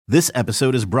This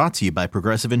episode is brought to you by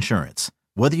Progressive Insurance.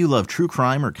 Whether you love true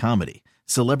crime or comedy,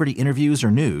 celebrity interviews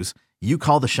or news, you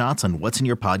call the shots on what's in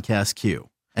your podcast queue.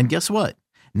 And guess what?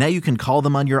 Now you can call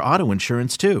them on your auto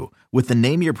insurance too with the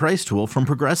Name Your Price tool from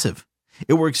Progressive.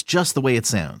 It works just the way it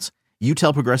sounds. You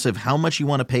tell Progressive how much you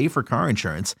want to pay for car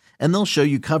insurance, and they'll show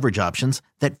you coverage options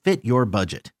that fit your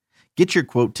budget. Get your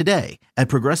quote today at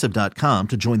Progressive.com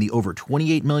to join the over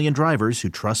 28 million drivers who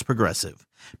trust Progressive.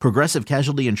 Progressive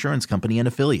Casualty Insurance Company and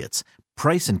Affiliates.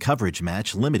 Price and coverage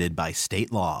match limited by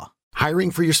state law. Hiring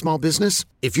for your small business?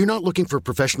 If you're not looking for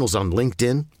professionals on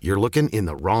LinkedIn, you're looking in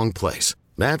the wrong place.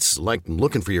 That's like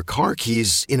looking for your car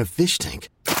keys in a fish tank.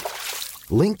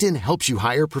 LinkedIn helps you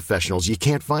hire professionals you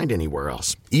can't find anywhere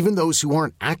else, even those who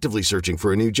aren't actively searching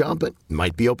for a new job but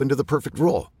might be open to the perfect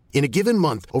role. In a given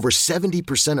month, over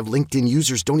 70% of LinkedIn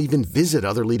users don't even visit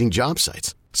other leading job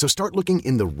sites. So start looking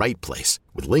in the right place.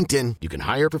 With LinkedIn, you can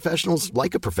hire professionals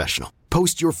like a professional.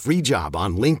 Post your free job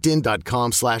on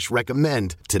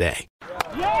linkedin.com/recommend today.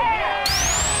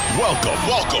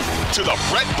 Welcome to the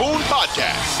Bret Boone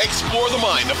Podcast. Explore the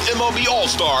mind of MLB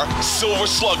All-Star, Silver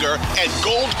Slugger, and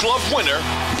Gold Glove winner,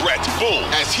 Bret Boone,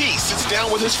 as he sits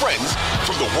down with his friends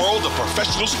from the world of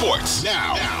professional sports.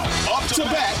 Now up to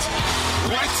bat,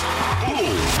 Bret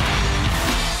Boone.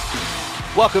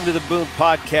 Welcome to the Boone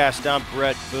Podcast. I'm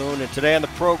Bret Boone, and today on the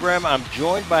program, I'm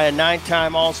joined by a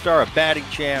 9-time All-Star, a batting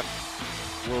champ,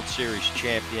 World Series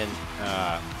champion.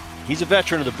 He's a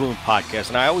veteran of the Boone Podcast,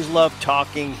 and I always love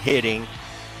talking hitting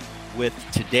with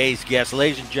today's guest.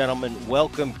 Ladies and gentlemen,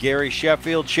 welcome Gary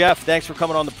Sheffield. Chef, thanks for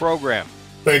coming on the program.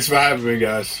 Thanks for having me,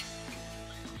 guys.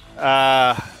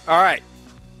 All right,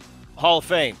 Hall of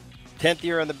Fame, 10th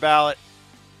year on the ballot.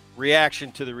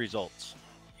 Reaction to the results?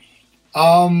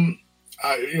 I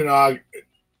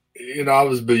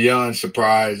was beyond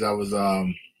surprised. I was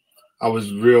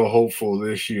real hopeful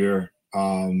this year.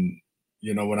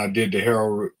 When I did the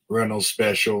Harold Reynolds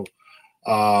special,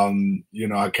 I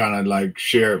kind of like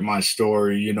shared my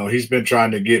story. He's been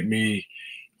trying to get me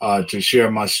to share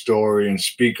my story and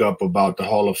speak up about the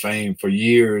Hall of Fame for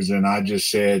years. And I just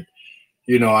said,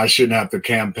 I shouldn't have to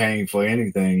campaign for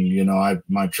anything.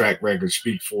 My track record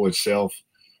speaks for itself.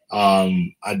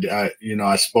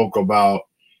 I spoke about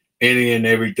any and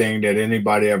everything that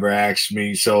anybody ever asked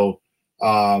me. So,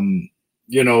 the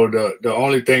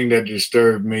only thing that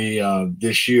disturbed me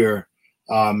this year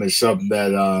is something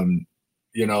that,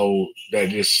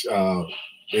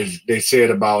 they said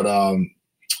about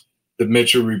the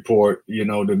Mitchell report.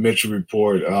 The Mitchell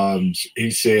report,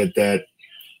 he said that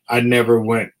I never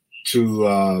went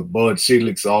to Bud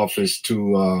Selig's office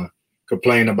to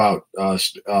complain about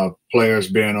players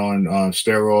being on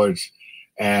steroids.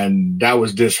 And that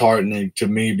was disheartening to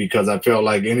me because I felt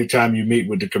like anytime you meet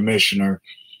with the commissioner,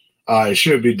 it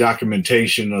should be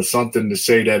documentation or something to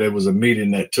say that it was a meeting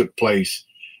that took place.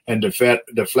 And to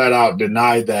flat out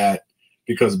deny that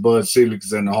because Bud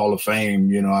Selig's in the Hall of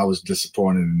Fame, I was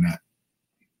disappointed in that.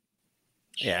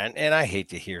 Yeah, and I hate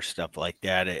to hear stuff like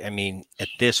that. I mean, at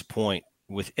this point,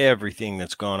 with everything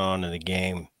that's gone on in the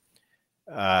game,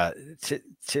 to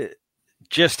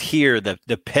just hear the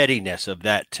pettiness of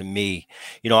that to me,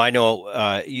 I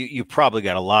know you probably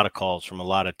got a lot of calls from a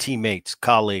lot of teammates,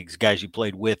 colleagues, guys you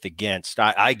played with, against.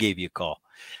 I gave you a call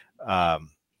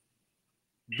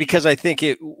because I think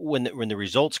when the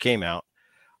results came out,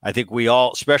 I think we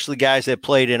all, especially guys that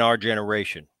played in our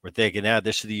generation, were thinking,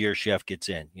 this is the year Chef gets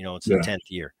in. It's the 10th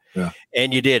year,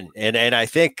 and you didn't. And I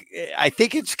think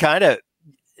it's kind of,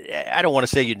 I don't want to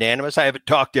say unanimous. I haven't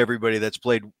talked to everybody that's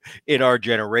played in our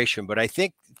generation, but I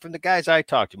think from the guys I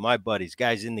talked to, my buddies,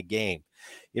 guys in the game,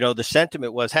 the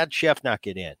sentiment was, how'd Chef not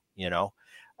get in,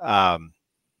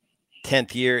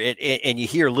 10th year. And you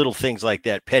hear little things like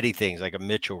that, petty things like a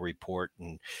Mitchell report.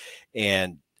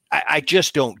 And I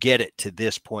just don't get it to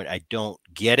this point. I don't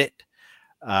get it.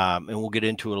 And we'll get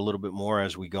into it a little bit more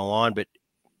as we go on, but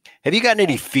have you gotten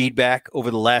any feedback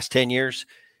over the last 10 years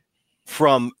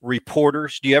from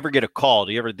reporters? Do you ever get a call?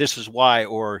 This is why,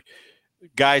 or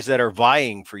guys that are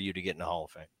vying for you to get in the Hall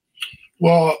of Fame?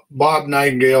 Well, Bob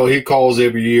Nightingale, he calls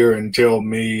every year and tell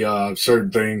me certain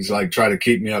things, like try to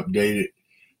keep me updated,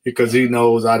 because he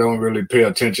knows I don't really pay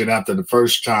attention. After the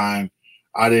first time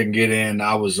I didn't get in,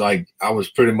 I was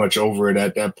pretty much over it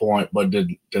at that point. But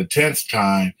the 10th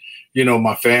time,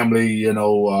 my family,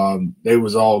 they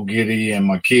was all giddy, and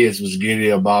my kids was giddy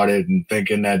about it and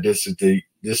thinking that this is the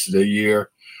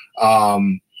year.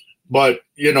 But,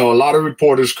 a lot of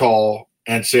reporters call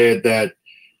and said that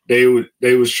they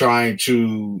was trying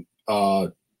to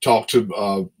talk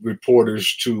to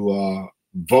reporters to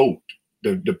vote.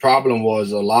 The problem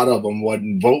was a lot of them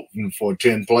wasn't voting for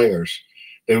 10 players.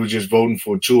 They were just voting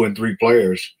for 2 and 3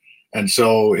 players. And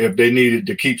so if they needed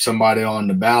to keep somebody on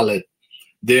the ballot,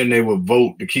 then they would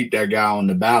vote to keep that guy on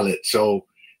the ballot. So,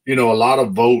 a lot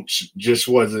of votes just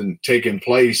wasn't taking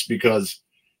place because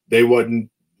they wasn't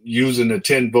using the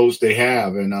 10 votes they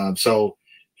have. And so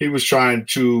he was trying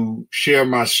to share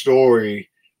my story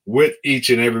with each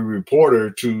and every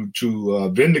reporter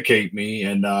to vindicate me.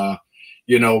 And,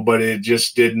 but it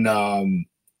just didn't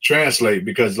translate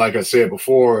because, like I said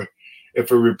before,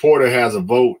 if a reporter has a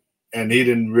vote and he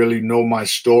didn't really know my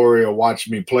story or watch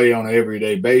me play on an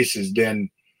everyday basis, then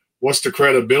what's the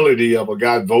credibility of a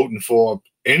guy voting for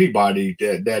anybody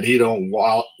that he don't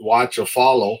watch or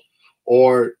follow,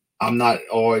 or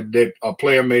that a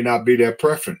player may not be their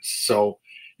preference. So,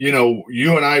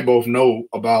 you and I both know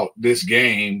about this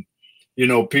game.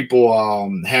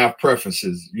 People have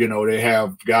preferences. They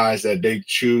have guys that they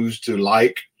choose to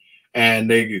like, and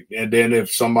then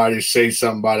if somebody says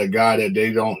something about a guy that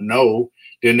they don't know,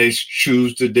 then they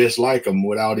choose to dislike him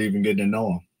without even getting to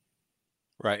know him.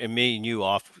 Right. And me and you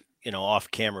off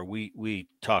camera, we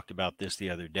talked about this the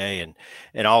other day,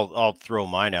 and I'll throw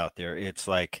mine out there. It's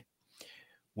like,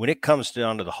 when it comes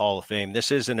down to the Hall of Fame,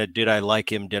 this isn't a did I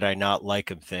like him, did I not like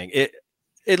him thing.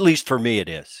 At least for me, it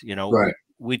is. Right.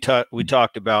 We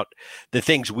talked about the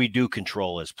things we do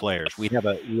control as players. We have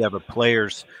a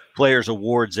players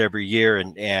awards every year,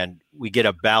 and we get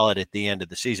a ballot at the end of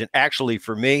the season. Actually,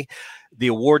 for me, the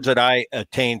awards that I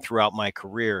attained throughout my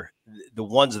career, the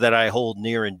ones that I hold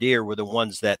near and dear were the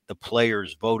ones that the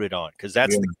players voted on, because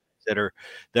that's the guys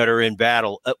that are in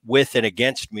battle with and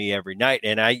against me every night.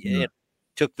 And I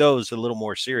took those a little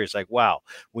more serious. Like, wow,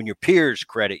 when your peers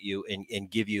credit you and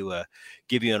give you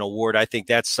an award, I think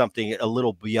that's something a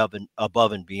little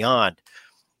above and beyond.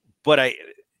 But I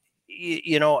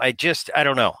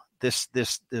don't know, this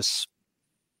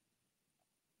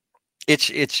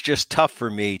it's just tough for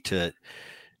me to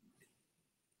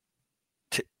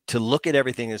look at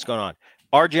everything that's going on.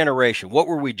 Our generation, what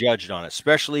were we judged on?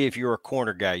 Especially if you're a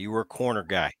corner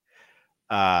guy,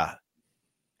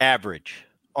 average,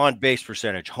 on base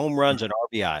percentage, home runs, and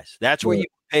RBIs. That's what you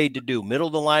were paid to do. Middle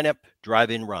of the lineup,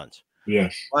 drive in runs.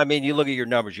 Yes. I mean, you look at your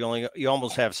numbers. You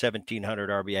almost have 1,700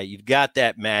 RBI. You've got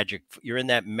that magic. You're in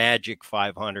that magic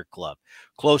 500 club,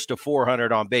 close to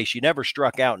 400 on base. You never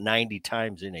struck out 90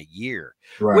 times in a year.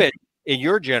 Right. Which, in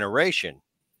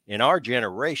our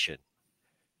generation,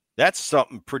 that's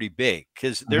something pretty big,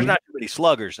 because there's not too many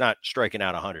sluggers not striking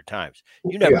out 100 times.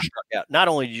 You never struck out. Not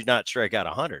only did you not strike out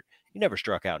 100, you never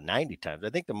struck out 90 times. I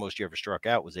think the most you ever struck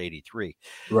out was 83.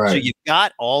 Right. So you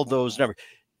got all those numbers.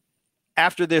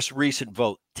 After this recent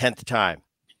vote, 10th time,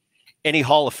 any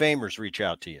Hall of Famers reach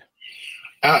out to you?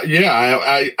 I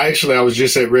was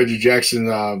just at Reggie Jackson's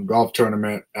golf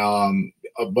tournament.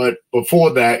 But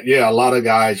before that, a lot of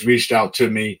guys reached out to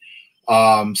me,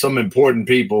 some important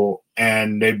people,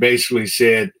 and they basically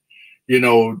said, we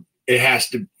have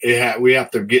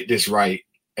to get this right.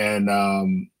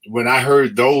 And when I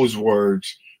heard those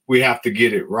words, we have to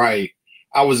get it right,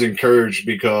 I was encouraged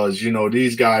because,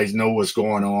 these guys know what's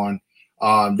going on.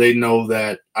 They know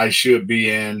that I should be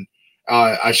in.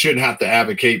 I shouldn't have to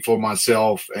advocate for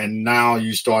myself. And now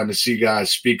you're starting to see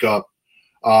guys speak up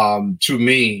to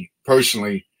me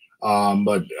personally.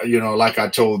 But, like I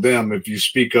told them, if you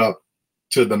speak up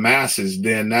to the masses,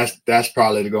 then that's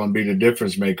probably going to be the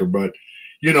difference maker. But,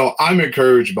 I'm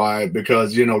encouraged by it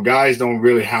because, guys don't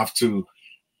really have to,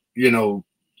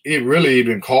 it really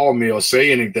even call me or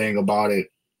say anything about it,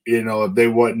 if they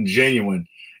wasn't genuine.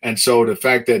 And so the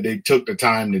fact that they took the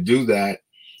time to do that,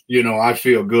 I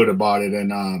feel good about it.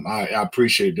 And I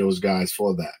appreciate those guys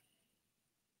for that.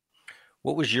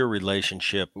 What was your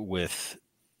relationship with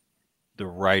the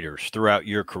writers throughout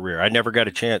your career? We never got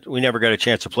a chance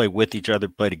to play with each other,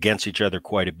 played against each other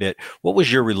quite a bit. What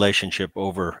was your relationship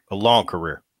over a long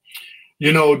career?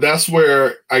 That's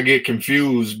where I get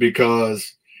confused,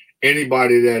 because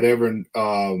anybody that ever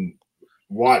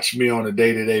watched me on a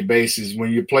day-to-day basis,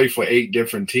 when you play for 8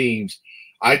 different teams,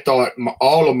 I thought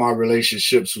all of my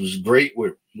relationships was great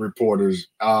with reporters.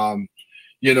 Guys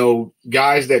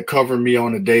that cover me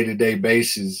on a day-to-day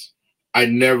basis, I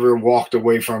never walked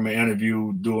away from an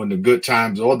interview during the good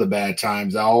times or the bad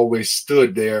times. I always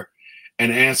stood there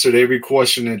and answered every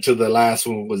question until the last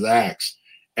one was asked.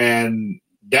 And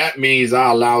that means I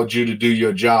allowed you to do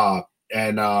your job.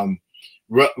 And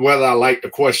whether I like the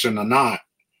question or not,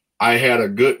 I had a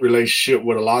good relationship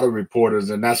with a lot of reporters,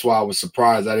 and that's why I was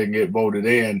surprised I didn't get voted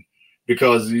in,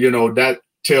 because, that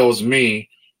tells me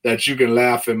that you can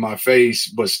laugh in my face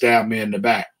but stab me in the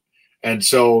back. And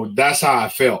so that's how I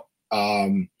felt,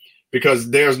 because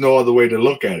there's no other way to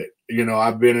look at it.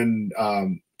 I've been in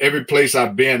every place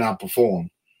I've been, I performed.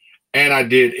 And I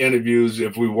did interviews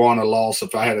if we won or lost,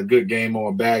 if I had a good game or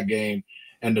a bad game.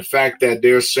 And the fact that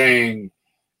they're saying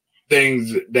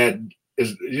things that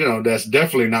is, that's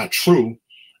definitely not true.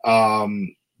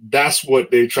 That's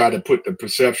what they try to put the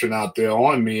perception out there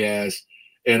on me as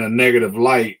in a negative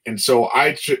light. And so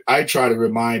I try to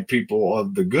remind people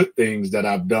of the good things that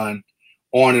I've done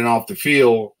on and off the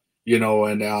field,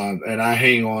 and I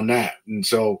hang on that. And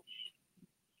so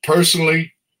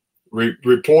personally,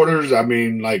 reporters, I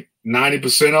mean, like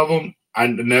 90% of them, I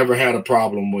never had a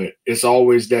problem with. It's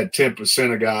always that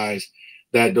 10% of guys,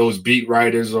 that those beat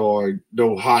writers or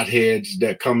those hotheads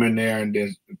that come in there and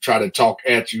then try to talk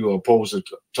at you opposed to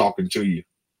talking to you.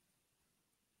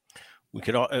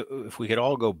 If we could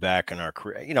all go back in our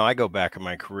career, I go back in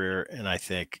my career and I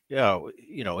think,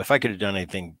 if I could have done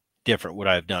anything different, would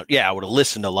I have done? Yeah, I would have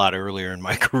listened a lot earlier in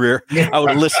my career. I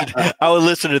would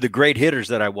listen to the great hitters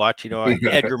that I watched.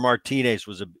 Edgar Martinez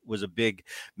was a big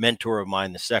mentor of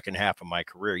mine the second half of my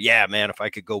career. Yeah, man, if I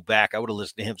could go back, I would have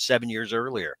listened to him 7 years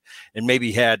earlier and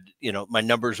maybe had, my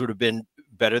numbers would have been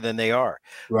better than they are.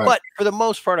 Right. But for the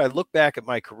most part, I look back at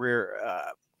my career,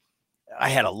 I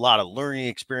had a lot of learning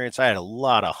experience. I had a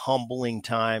lot of humbling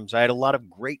times. I had a lot of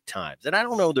great times. And I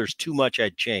don't know there's too much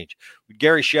I'd change. Would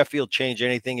Gary Sheffield change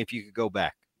anything if you could go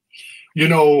back?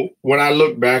 When I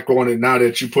look back on it, now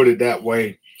that you put it that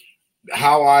way,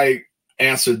 how I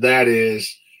answer that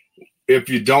is, if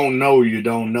you don't know, you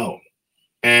don't know.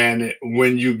 And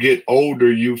when you get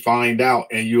older, you find out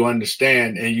and you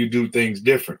understand and you do things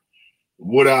different.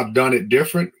 Would I have done it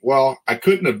different? Well, I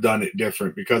couldn't have done it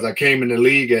different because I came in the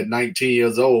league at 19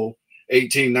 years old.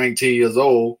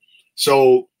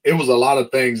 So it was a lot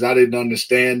of things I didn't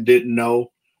understand, didn't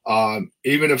know.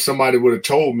 Even if somebody would have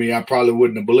told me, I probably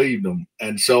wouldn't have believed them.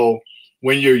 And so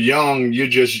when you're young, you're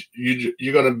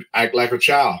going to act like a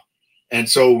child. And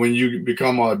so when you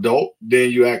become an adult, then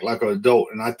you act like an adult.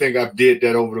 And I think I did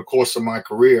that over the course of my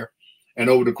career and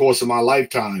over the course of my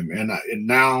lifetime. And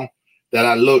now that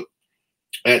I look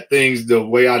at things the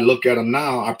way I look at them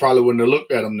now, I probably wouldn't have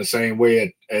looked at them the same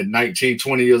way at 19,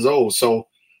 20 years old. So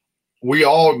we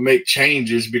all make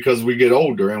changes because we get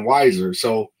older and wiser.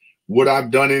 So would I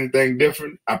have done anything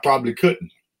different? I probably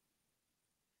couldn't.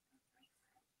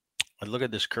 I look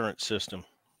at this current system,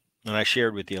 and I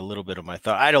shared with you a little bit of my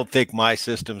thought. I don't think my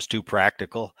system's too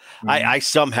practical. Mm-hmm. I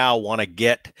somehow want to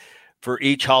get, for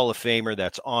each Hall of Famer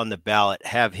that's on the ballot,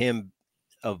 have him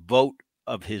a vote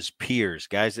of his peers,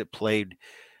 guys that played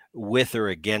with or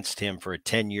against him for a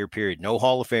 10-year period. No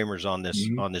Hall of Famers on this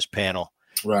on this panel,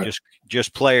 right?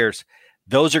 Just players.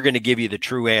 Those are going to give you the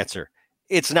true answer.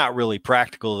 It's not really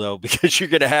practical though, because you're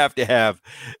going to have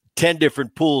 10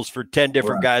 different pools for 10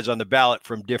 different guys on the ballot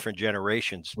from different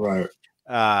generations. Right.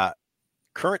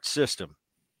 Current system.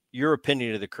 Your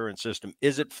opinion of the current system,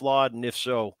 is it flawed? And if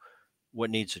so,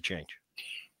 what needs to change?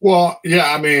 Well,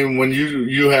 yeah, I mean, when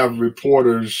you have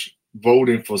reporters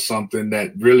voting for something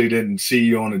that really didn't see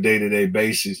you on a day-to-day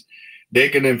basis, they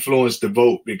can influence the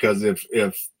vote, because if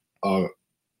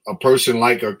a person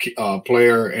like a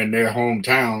player in their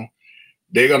hometown,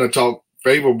 they're going to talk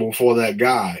favorable for that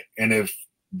guy. And if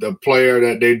the player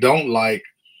that they don't like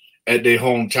at their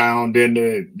hometown, then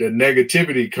the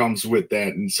negativity comes with that.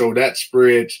 And so that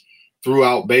spreads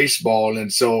throughout baseball.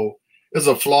 And so it's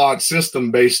a flawed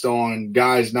system based on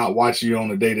guys not watching you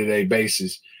on a day-to-day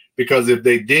basis. Because if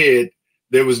they did,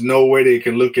 there was no way they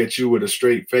can look at you with a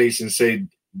straight face and say,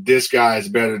 this guy is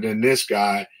better than this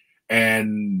guy.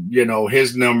 And,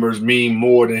 his numbers mean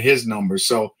more than his numbers.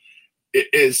 So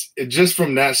it just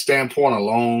from that standpoint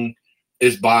alone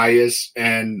is bias.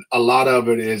 And a lot of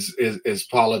it is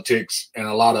politics and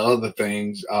a lot of other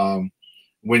things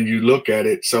when you look at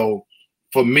it. So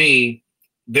for me,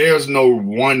 there's no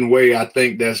one way I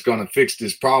think that's going to fix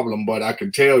this problem. But I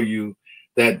can tell you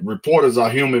that reporters are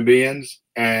human beings,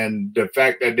 and the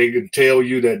fact that they can tell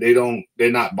you that they're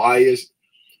not biased,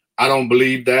 I don't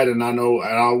believe that. And I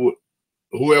know,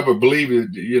 whoever believes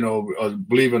it,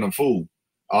 believe in a fool,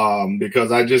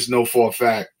 because I just know for a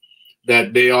fact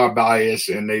that they are biased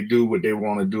and they do what they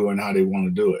want to do and how they want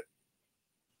to do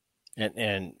it.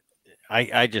 And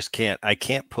I just can't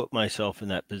put myself in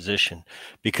that position,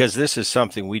 because this is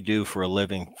something we do for a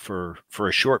living for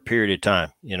a short period of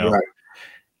time, Right.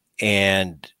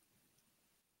 And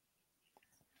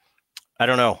I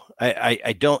don't know.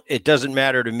 I don't, it doesn't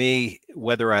matter to me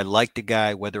whether I liked a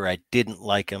guy, whether I didn't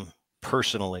like him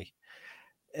personally.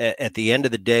 At the end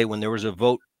of the day, when there was a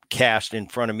vote cast in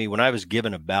front of me, when I was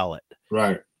given a ballot,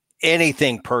 right,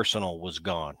 anything personal was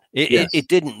gone. It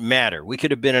didn't matter. We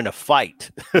could have been in a fight,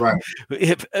 right?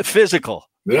 Physical.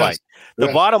 Yes. The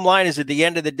bottom line is, at the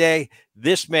end of the day,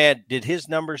 this man, did his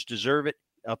numbers deserve it?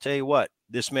 I'll tell you what,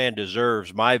 this man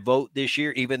deserves my vote this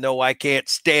year, even though I can't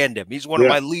stand him. He's one of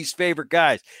my least favorite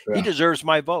guys. Yeah. He deserves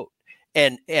my vote.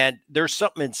 And there's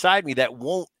something inside me that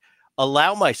won't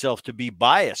allow myself to be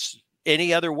biased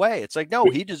any other way. It's like, no,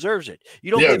 he deserves it.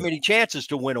 You don't get many chances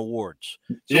to win awards.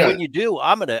 So when you do,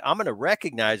 I'm gonna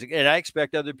recognize it, and I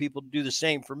expect other people to do the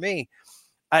same for me.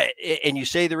 And you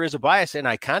say there is a bias, and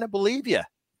I kind of believe you.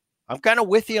 I'm kind of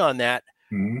with you on that,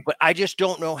 but I just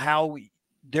don't know how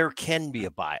there can be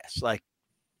a bias. Like,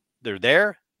 they're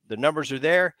there, the numbers are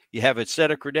there, you have a set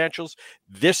of credentials.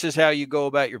 This is how you go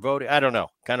about your voting. I don't know.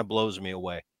 Kind of blows me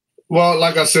away. Well,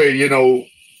 like I say,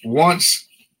 once,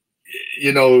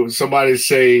 somebody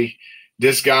say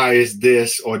this guy is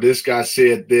this or this guy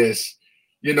said this,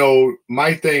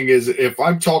 my thing is, if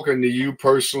I'm talking to you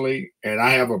personally and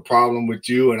I have a problem with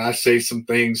you and I say some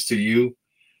things to you,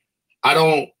 I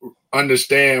don't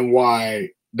understand why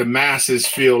the masses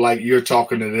feel like you're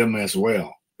talking to them as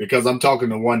well, because I'm talking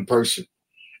to one person.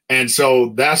 And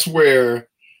so that's where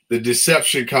the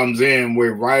deception comes in,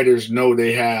 where writers know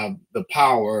they have the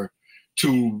power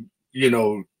to,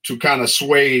 to kind of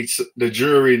sway the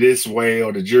jury this way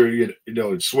or the jury,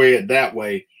 sway it that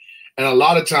way. And a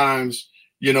lot of times,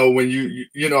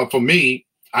 when for me,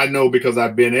 I know because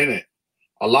I've been in it.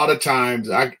 A lot of times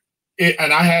I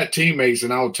had teammates,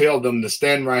 and I'll tell them to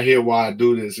stand right here while I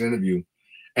do this interview.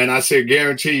 And I said,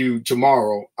 guarantee you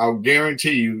tomorrow, I'll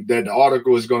guarantee you that the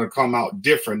article is going to come out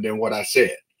different than what I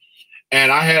said.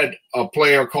 And I had a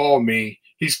player call me.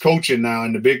 He's coaching now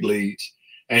in the big leagues.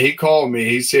 And he called me.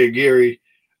 He said, Gary,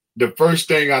 the first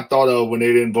thing I thought of when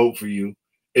they didn't vote for you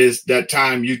is that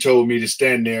time you told me to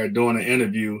stand there doing an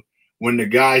interview when the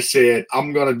guy said,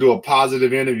 I'm going to do a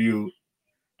positive interview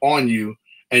on you.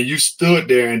 And you stood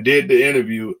there and did the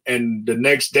interview. And the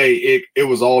next day it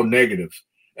was all negative.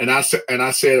 And I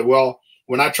said, well,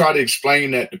 when I try to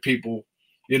explain that to people,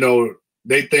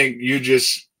 they think you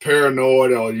just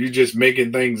paranoid or you just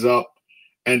making things up.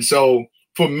 And so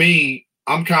for me,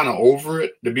 I'm kind of over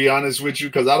it, to be honest with you,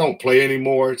 because I don't play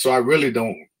anymore. So I really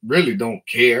don't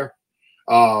care.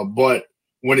 But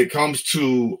when it comes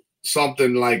to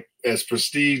something like as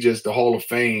prestigious as the Hall of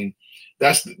Fame,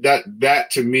 that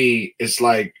to me, it's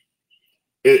like,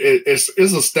 it's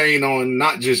a stain on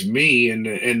not just me and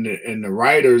the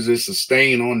writers. It's a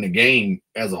stain on the game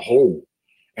as a whole.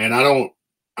 And I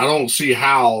don't see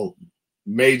how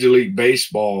Major League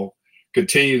Baseball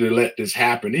continue to let this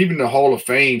happen. Even the Hall of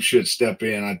Fame should step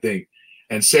in, I think,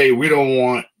 and say we don't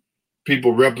want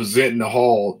people representing the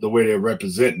Hall the way they're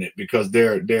representing it, because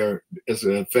there's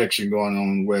an affection going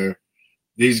on where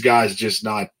these guys just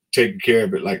not taking care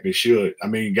of it like they should. I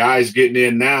mean, guys getting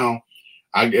in now,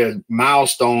 I guess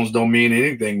milestones don't mean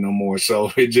anything no more.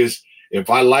 So if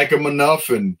I like him enough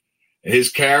and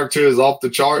his character is off the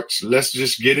charts, let's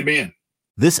just get him in.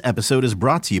 This episode is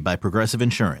brought to you by Progressive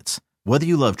Insurance. Whether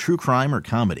you love true crime or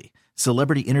comedy,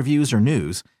 celebrity interviews or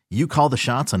news, you call the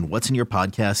shots on what's in your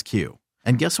podcast queue.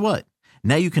 And guess what?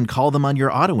 Now you can call them on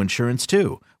your auto insurance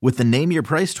too, with the Name Your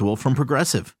Price tool from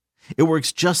Progressive. It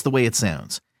works just the way it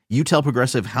sounds. You tell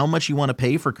Progressive how much you want to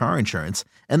pay for car insurance,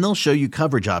 and they'll show you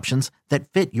coverage options that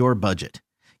fit your budget.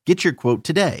 Get your quote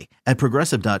today at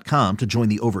Progressive.com to join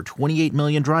the over 28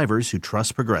 million drivers who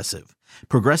trust Progressive.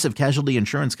 Progressive Casualty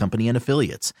Insurance Company and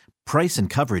Affiliates. Price and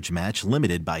coverage match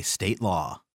limited by state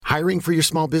law. Hiring for your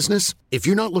small business? If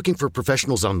you're not looking for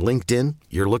professionals on LinkedIn,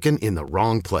 you're looking in the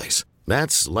wrong place.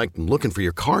 That's like looking for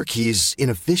your car keys in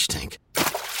a fish tank.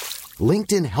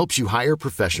 LinkedIn helps you hire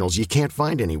professionals you can't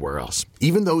find anywhere else,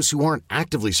 even those who aren't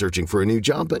actively searching for a new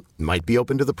job but might be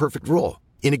open to the perfect role.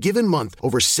 In a given month,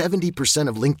 over 70%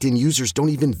 of LinkedIn users don't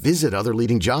even visit other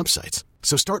leading job sites.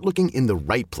 So start looking in the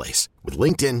right place. With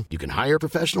LinkedIn, you can hire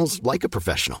professionals like a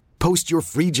professional. Post your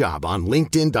free job on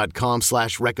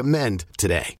linkedin.com/recommend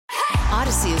today.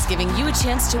 Odyssey is giving you a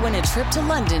chance to win a trip to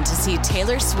London to see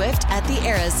Taylor Swift at the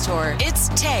Eras Tour. It's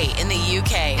Tay in the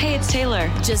UK. Hey, it's Taylor.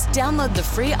 Just download the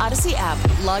free Odyssey app,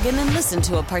 log in and listen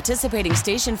to a participating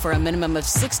station for a minimum of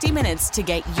 60 minutes to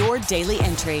get your daily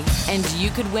entry. And you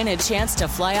could win a chance to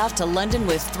fly off to London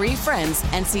with 3 friends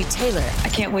and see Taylor. I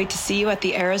can't wait to see you at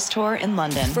the Eras Tour in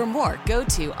London. For more, go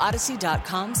to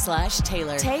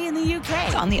odyssey.com/Taylor. Tay in the UK.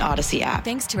 It's on the Odyssey app.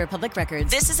 Thanks to Republic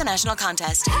Records. This is a national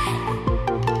contest.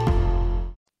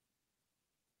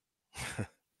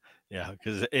 Yeah,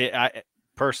 because I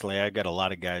personally, I've got a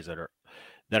lot of guys that are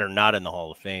not in the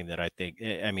Hall of Fame that I think,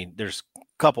 I mean, there's a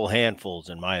couple handfuls,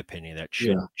 in my opinion, that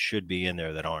should be in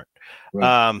there that aren't.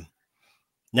 Right.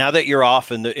 Now that you're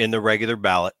off in the regular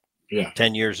ballot,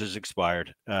 10 years has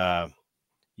expired.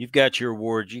 You've got your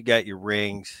awards, you got your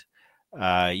rings,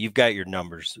 you've got your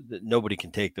numbers. Nobody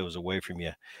can take those away from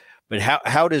you. But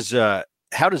how does that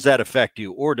affect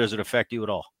you, or does it affect you at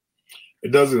all?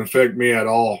 It doesn't affect me at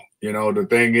all. The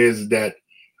thing is that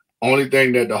only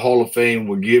thing that the Hall of Fame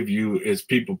will give you is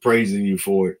people praising you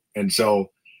for it.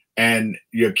 And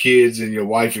your kids and your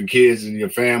wife and kids and your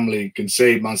family can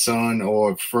say my son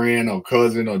or friend or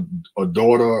cousin or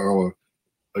daughter or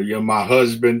my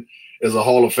husband is a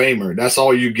Hall of Famer. That's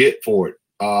all you get for it.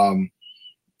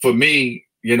 For me,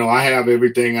 I have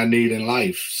everything I need in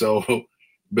life. So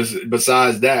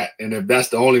besides that, and if that's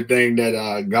the only thing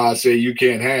that God said you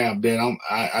can't have, then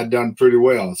I done pretty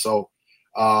well. So,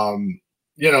 to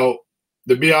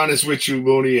be honest with you,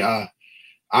 Boone,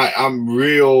 I'm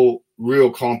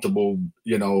real comfortable,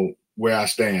 where I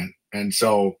stand. And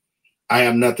so I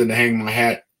have nothing to hang my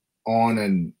hat on,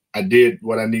 and I did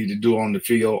what I needed to do on the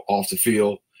field, off the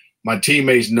field. My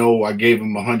teammates know I gave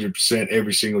them 100%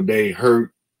 every single day,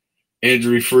 hurt,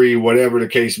 injury-free, whatever the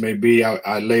case may be.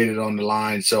 I laid it on the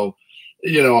line. So,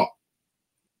 it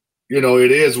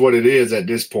is what it is at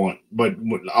this point. But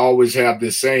I always have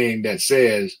this saying that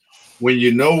says, when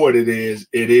you know what it is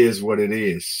what it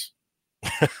is.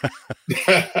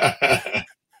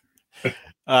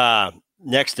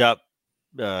 Next up,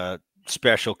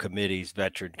 special committees,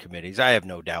 veteran committees. I have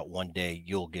no doubt one day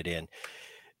you'll get in.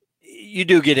 You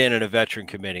do get in a veteran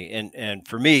committee. And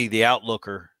for me, the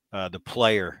outlooker, the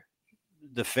player,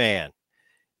 the fan,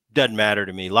 doesn't matter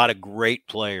to me. A lot of great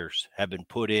players have been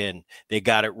put in. They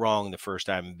got it wrong the first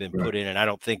time and been put in. And I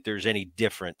don't think there's any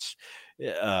difference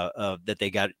that they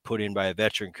got put in by a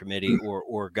veteran committee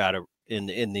or got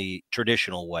in the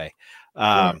traditional way.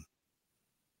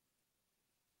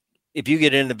 If you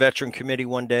get in the veteran committee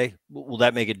one day, will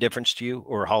that make a difference to you,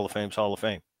 or Hall of Fame's Hall of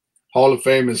Fame? Hall of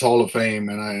Fame is Hall of Fame.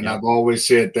 And I've always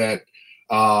said that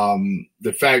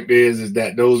the fact is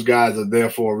that those guys are there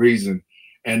for a reason,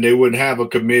 and they wouldn't have a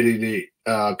committee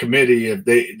if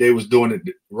they was doing it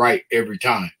right every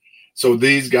time. So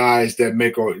these guys are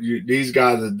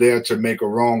there to make a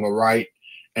wrong or right.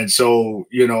 And so,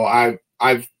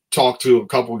 I've talked to a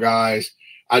couple guys.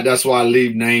 That's why I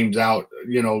leave names out,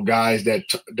 guys that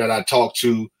I talked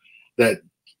to that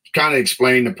kind of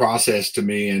explained the process to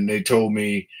me. And they told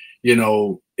me,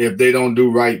 if they don't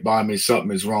do right by me,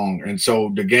 something is wrong. And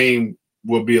so the game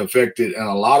will be affected in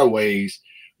a lot of ways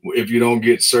if you don't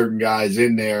get certain guys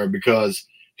in there, because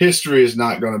history is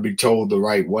not going to be told the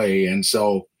right way. And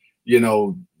so,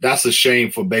 that's a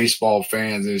shame for baseball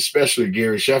fans, and especially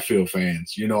Gary Sheffield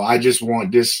fans. I just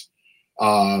want this,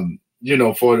 for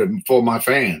my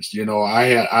fans. I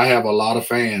have a lot of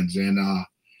fans, and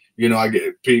I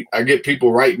get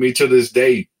people write me to this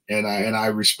day, and I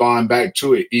respond back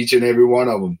to it, each and every one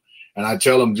of them, and I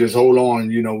tell them, just hold on,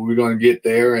 we're going to get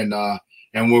there, and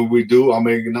when we do, I'm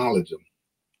going to acknowledge them.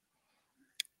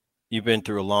 You've been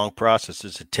through a long process.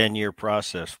 It's a 10-year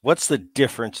process. What's the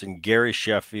difference in Gary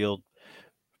Sheffield,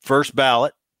 first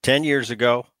ballot 10 years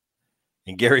ago,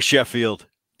 and Gary Sheffield,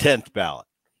 10th ballot?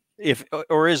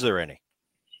 Or is there any?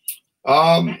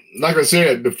 Like I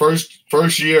said, the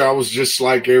first year I was just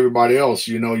like everybody else.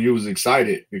 You was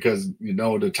excited because,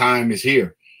 the time is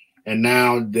here, and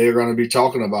now they're going to be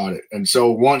talking about it. And so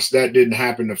once that didn't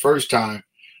happen the first time,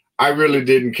 I really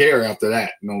didn't care after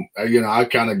that. I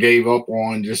kind of gave up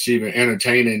on just even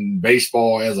entertaining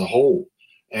baseball as a whole.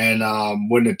 And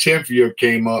when the 10th year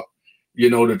came up,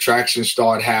 the traction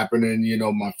started happening.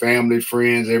 My family,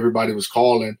 friends, everybody was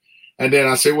calling. And then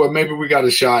I said, well, maybe we got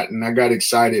a shot. And I got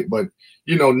excited. But,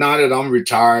 now that I'm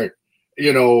retired,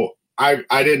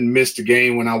 I didn't miss the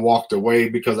game when I walked away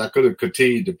because I could have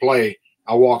continued to play.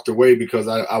 I walked away because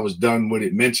I was done with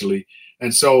it mentally.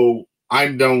 And so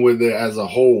I'm done with it as a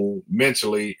whole,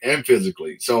 mentally and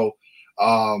physically. So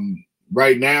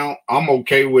right now, I'm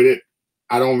okay with it.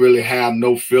 I don't really have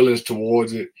no feelings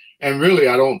towards it. And really,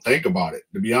 I don't think about it,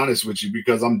 to be honest with you,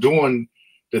 because I'm doing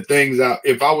the things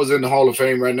if I was in the Hall of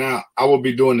Fame right now, I would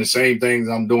be doing the same things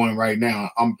I'm doing right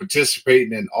now. I'm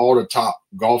participating in all the top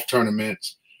golf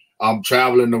tournaments. I'm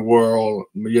traveling the world.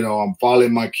 I'm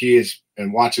following my kids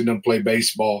and watching them play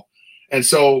baseball. And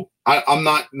so I'm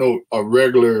not a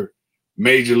regular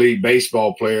Major League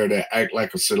Baseball player that act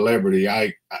like a celebrity.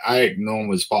 I act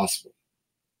normal as possible.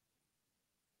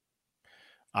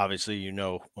 Obviously,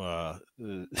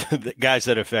 the guys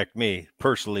that affect me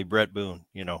personally, Bret Boone,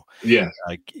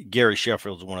 Gary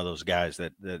Sheffield's one of those guys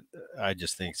that I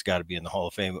just think has got to be in the Hall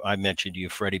of Fame. I mentioned to you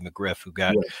Freddie McGriff, who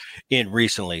got in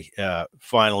recently.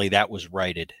 Finally, that was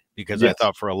righted, because I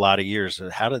thought for a lot of years,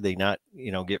 how did they not,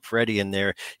 get Freddie in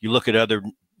there? You look at other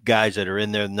guys that are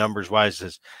in there numbers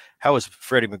wise, how is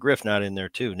Freddie McGriff not in there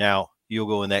too? Now, you'll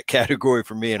go in that category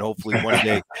for me, and hopefully one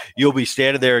day you'll be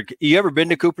standing there. You ever been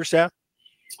to Cooperstown?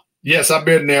 Yes, I've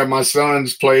been there. My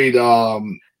sons played.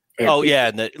 In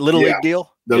the Little League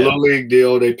deal? The Little League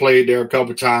deal. They played there a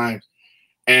couple times.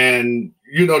 And,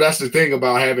 that's the thing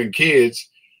about having kids,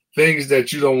 things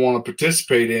that you don't want to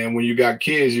participate in. When you got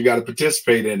kids, you got to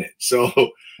participate in it. So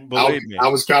I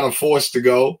was kind of forced to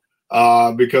go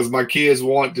because my kids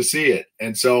want to see it.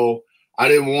 And so I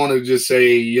didn't want to just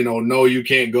say, no, you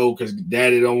can't go because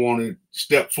daddy don't want to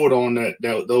step foot on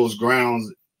those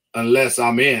grounds unless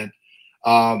I'm in.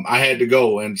 I had to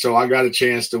go. And so I got a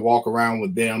chance to walk around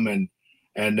with them,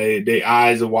 and their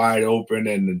eyes are wide open,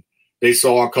 and they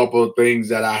saw a couple of things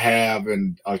that I have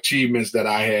and achievements that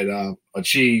I had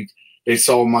achieved. They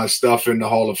saw my stuff in the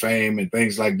Hall of Fame and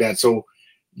things like that. So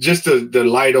just the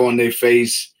light on their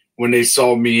face when they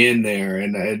saw me in there.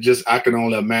 And I can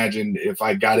only imagine if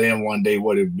I got in one day,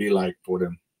 what it'd be like for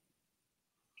them.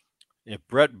 If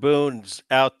Bret Boone's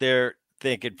out there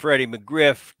thinking Freddie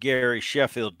McGriff, Gary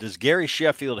Sheffield, does Gary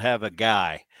Sheffield have a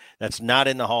guy that's not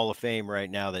in the Hall of Fame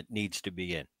right now that needs to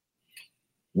be in?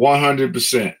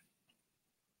 100%.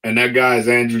 And that guy is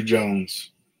Andrew Jones.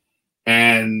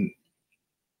 And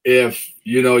if,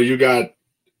 you got,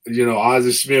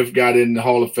 Ozzie Smith got in the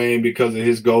Hall of Fame because of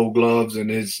his Gold Gloves and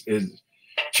his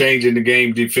changing the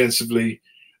game defensively.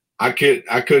 I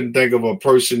couldn't think of a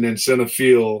person in center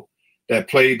field that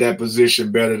played that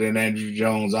position better than Andrew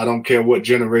Jones. I don't care what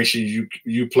generation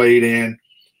you played in.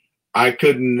 I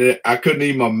couldn't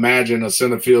even imagine a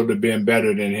center fielder being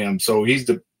better than him. So he's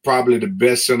probably the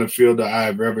best center fielder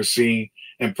I've ever seen,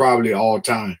 and probably all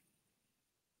time.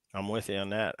 I'm with you on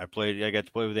that. I got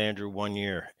to play with Andrew 1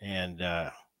 year, and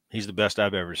he's the best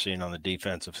I've ever seen on the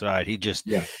defensive side. He just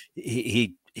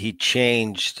he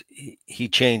changed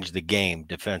the game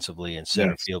defensively in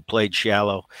center field, played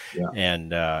shallow,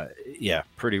 and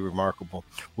pretty remarkable.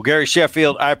 Well, Gary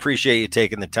Sheffield, I appreciate you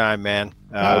taking the time, man.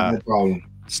 No problem.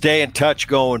 Stay in touch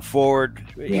going forward.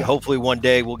 Hopefully one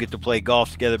day we'll get to play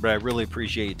golf together, but I really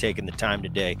appreciate you taking the time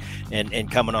today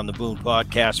and coming on the Boone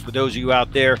podcast. For those of you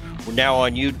out there, we're now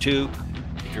on YouTube.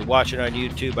 If you're watching on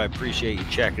YouTube, I appreciate you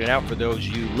checking it out. For those of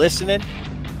you listening,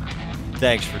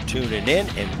 thanks for tuning in,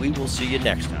 and we will see you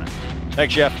next time.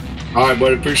 Thanks, Jeff. All right,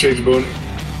 buddy. Appreciate you, Boone.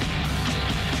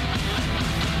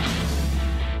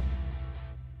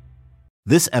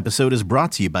 This episode is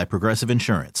brought to you by Progressive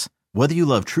Insurance. Whether you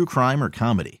love true crime or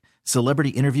comedy, celebrity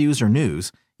interviews or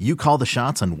news, you call the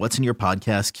shots on what's in your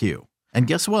podcast queue. And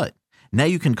guess what? Now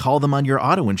you can call them on your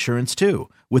auto insurance too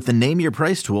with the Name Your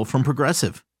Price tool from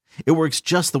Progressive. It works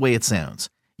just the way it sounds.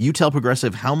 You tell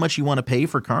Progressive how much you want to pay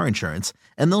for car insurance,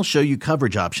 and they'll show you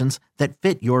coverage options that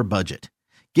fit your budget.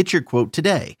 Get your quote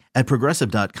today at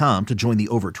Progressive.com to join the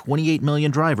over 28 million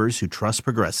drivers who trust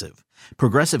Progressive.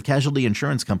 Progressive Casualty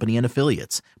Insurance Company and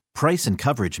Affiliates. Price and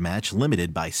coverage match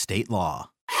limited by state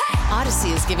law. Odyssey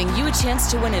is giving you a chance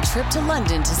to win a trip to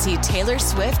London to see Taylor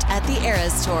Swift at the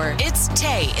Eras Tour. It's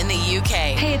Tay in the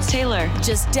UK. Hey, it's Taylor.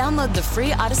 Just download the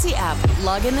free Odyssey app,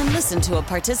 log in and listen to a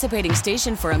participating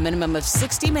station for a minimum of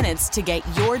 60 minutes to get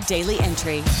your daily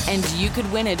entry. And you could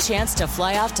win a chance to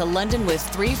fly off to London with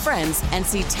 3 friends and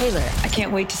see Taylor. I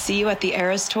can't wait to see you at the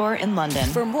Eras Tour in London.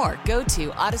 For more, go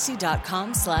to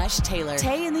odyssey.com/Taylor.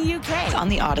 Tay in the UK. On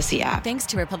the Odyssey app. Thanks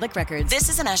to Republic Records. This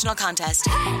is a national contest.